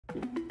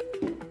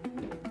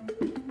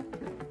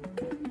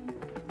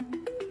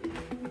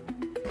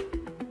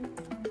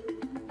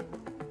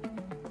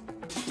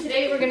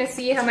we're gonna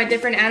see how my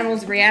different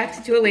animals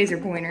react to a laser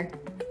pointer.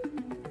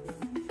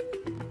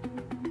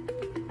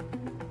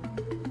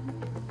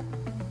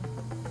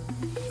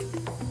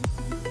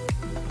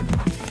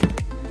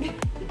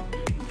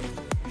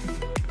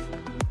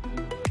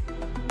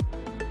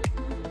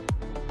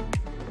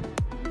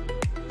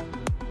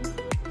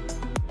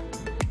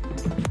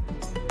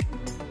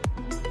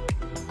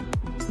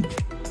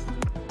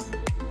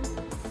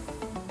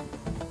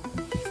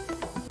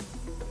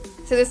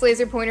 So this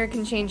laser pointer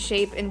can change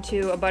shape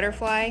into a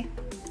butterfly,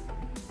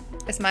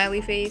 a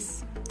smiley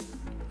face,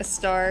 a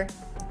star,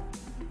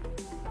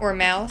 or a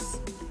mouse,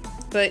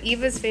 but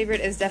Eva's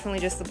favorite is definitely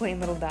just the plain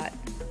little dot.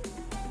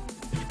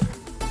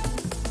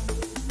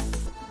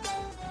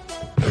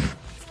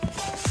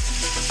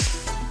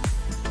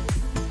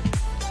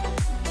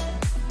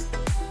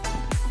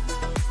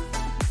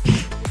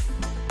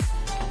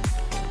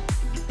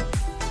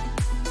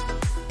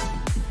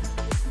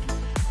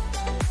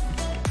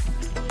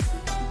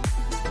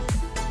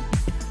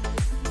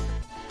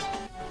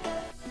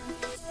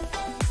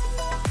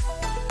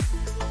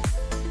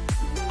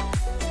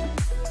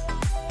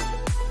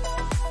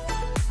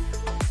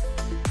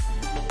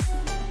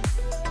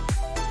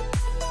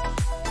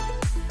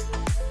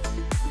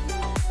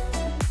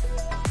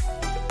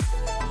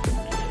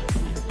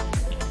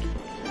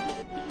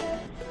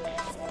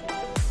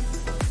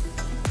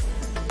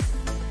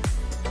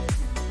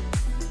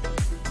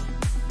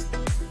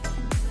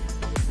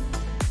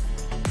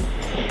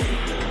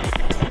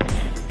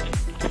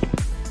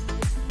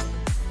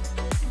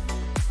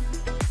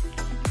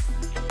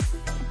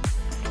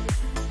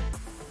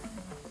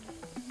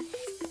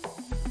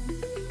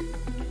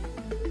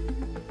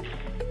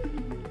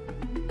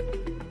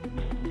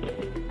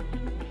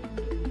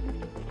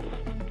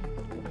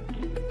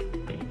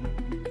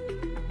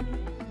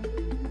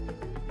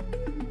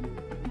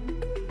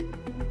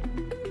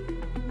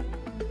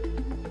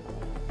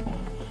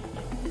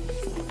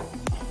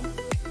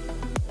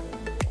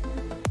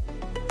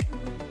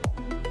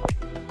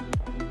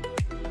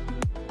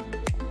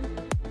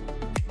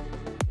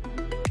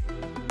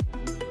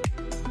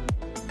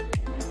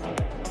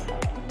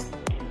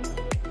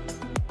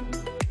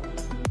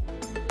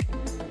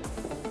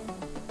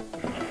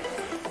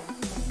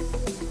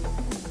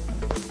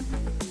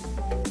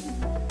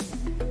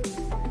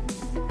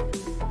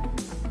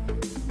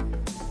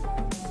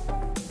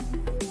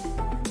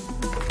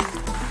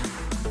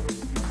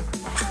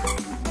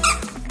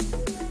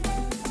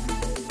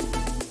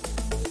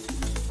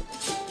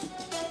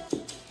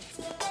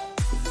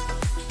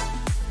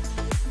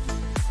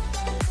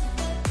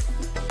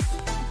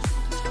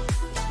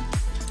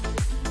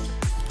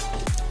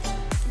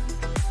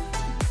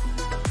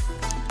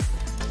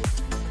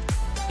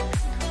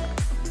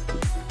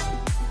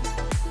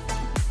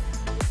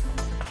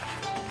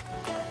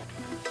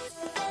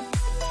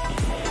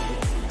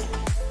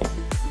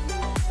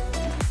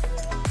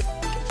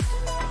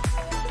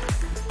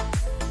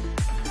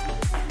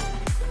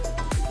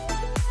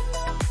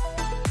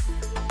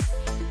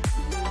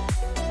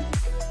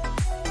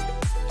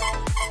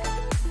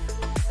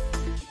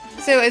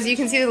 So as you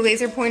can see, the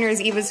laser pointer is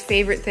Eva's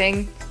favorite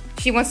thing.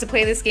 She wants to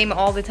play this game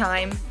all the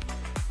time.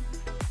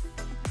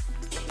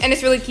 And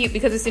it's really cute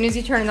because as soon as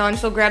you turn it on,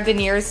 she'll grab the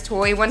nearest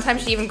toy. One time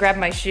she even grabbed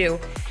my shoe.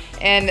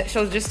 And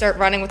she'll just start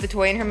running with the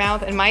toy in her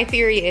mouth. And my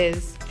theory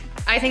is,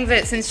 I think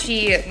that since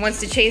she wants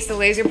to chase the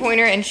laser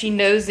pointer and she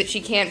knows that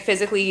she can't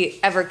physically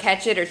ever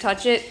catch it or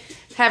touch it,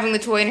 having the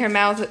toy in her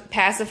mouth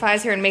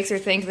pacifies her and makes her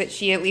think that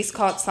she at least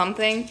caught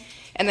something.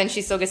 And then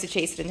she still gets to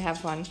chase it and have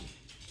fun.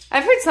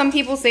 I've heard some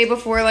people say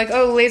before, like,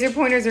 oh, laser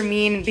pointers are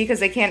mean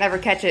because they can't ever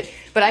catch it.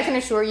 But I can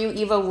assure you,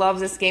 Eva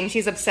loves this game.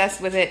 She's obsessed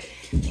with it.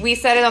 We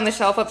set it on the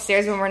shelf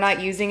upstairs when we're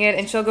not using it,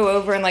 and she'll go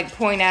over and, like,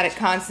 point at it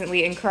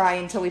constantly and cry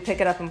until we pick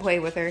it up and play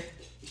with her.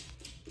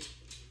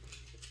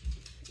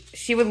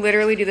 She would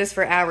literally do this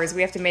for hours.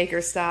 We have to make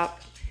her stop.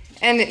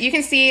 And you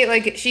can see,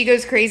 like, she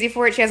goes crazy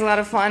for it. She has a lot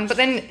of fun. But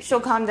then she'll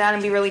calm down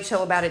and be really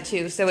chill about it,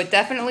 too. So it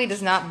definitely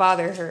does not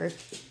bother her.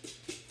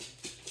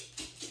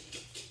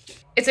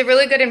 It's a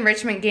really good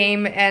enrichment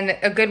game and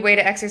a good way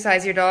to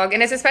exercise your dog.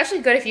 And it's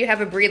especially good if you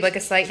have a breed like a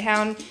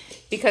sighthound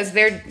because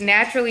they're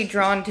naturally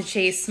drawn to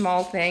chase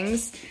small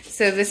things.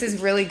 So this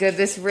is really good.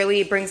 This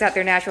really brings out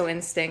their natural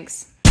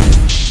instincts.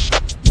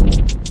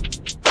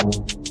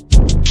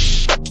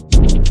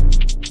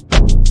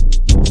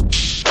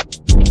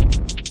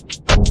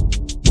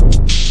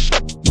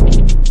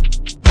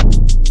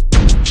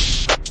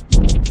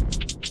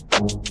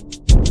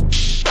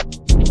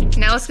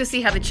 Now let's go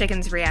see how the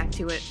chickens react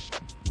to it.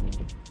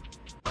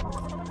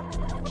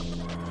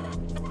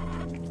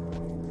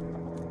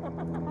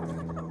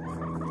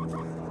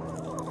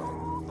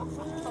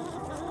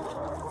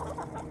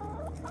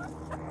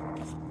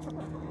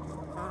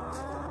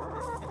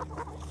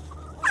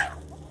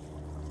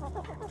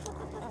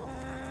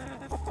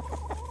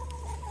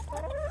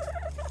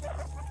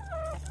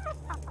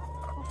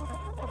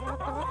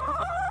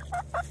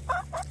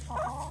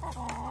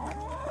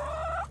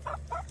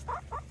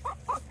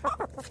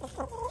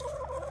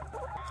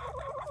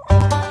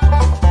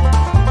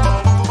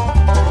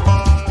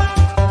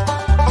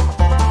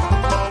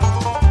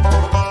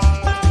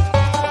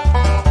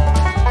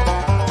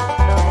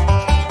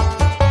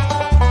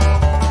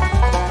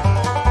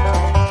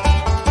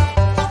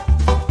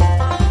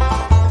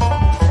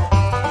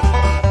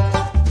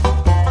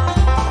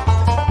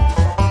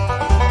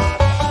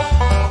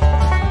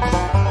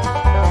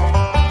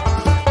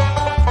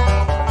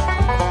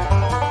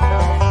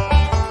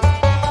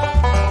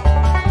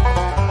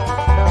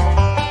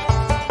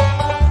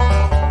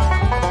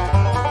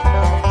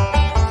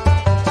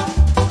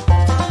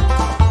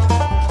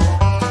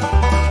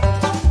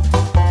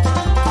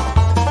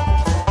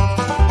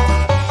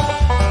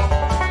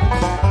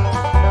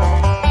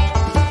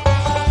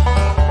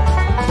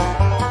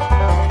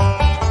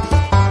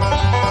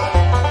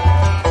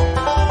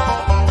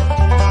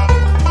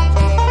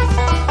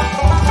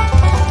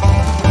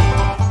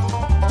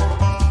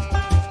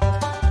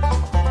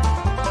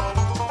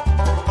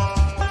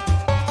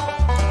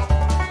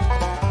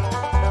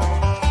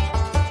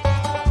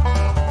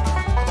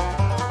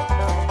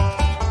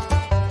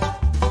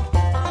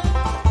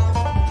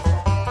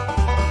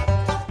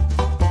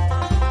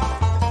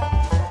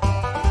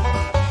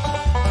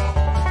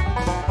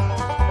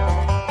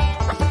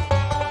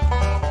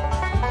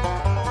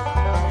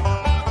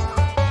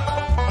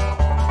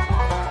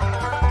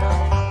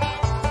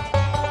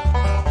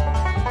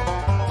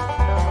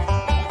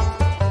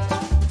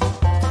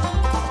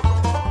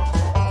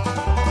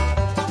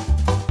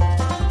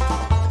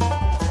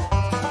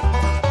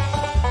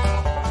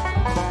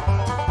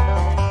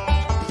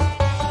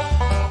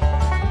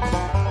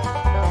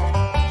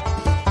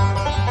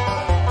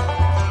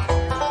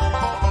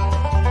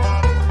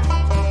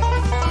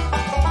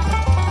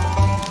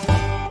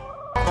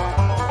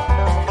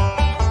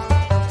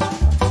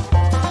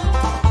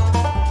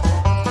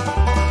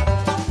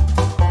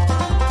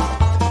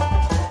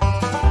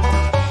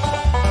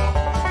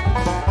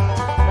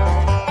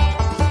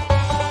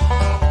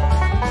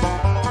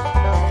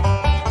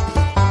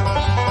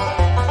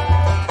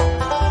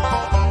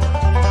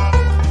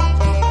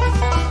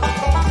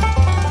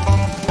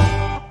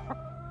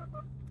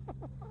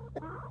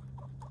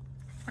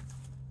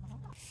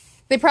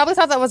 They probably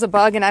thought that was a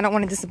bug, and I don't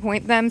want to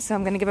disappoint them, so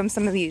I'm going to give them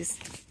some of these.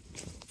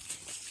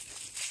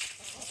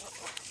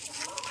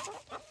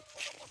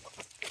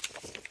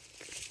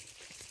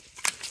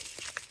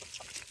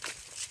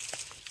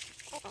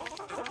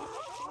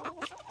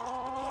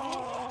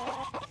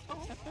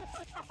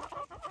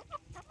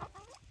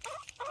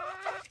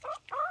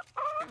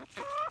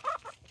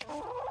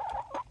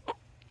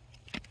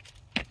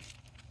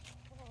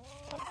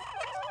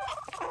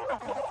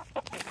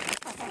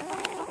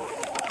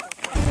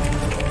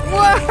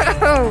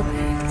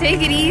 Whoa!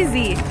 Take it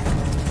easy.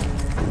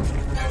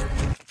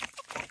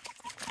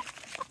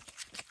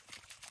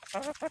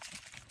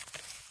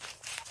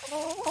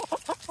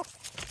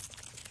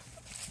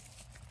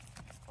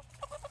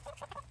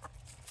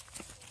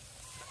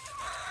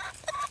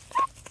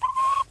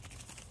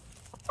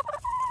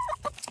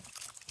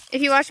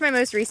 If you watched my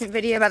most recent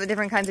video about the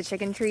different kinds of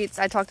chicken treats,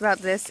 I talked about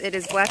this. It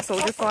is black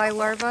soldier fly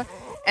larva,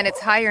 and it's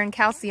higher in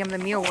calcium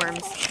than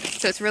mealworms,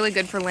 so it's really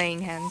good for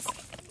laying hens.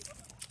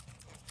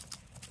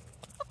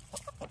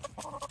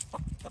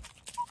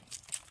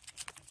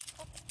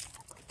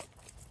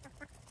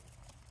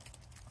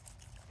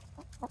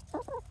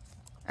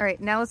 Alright,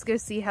 now let's go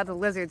see how the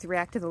lizards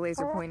react to the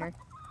laser pointer.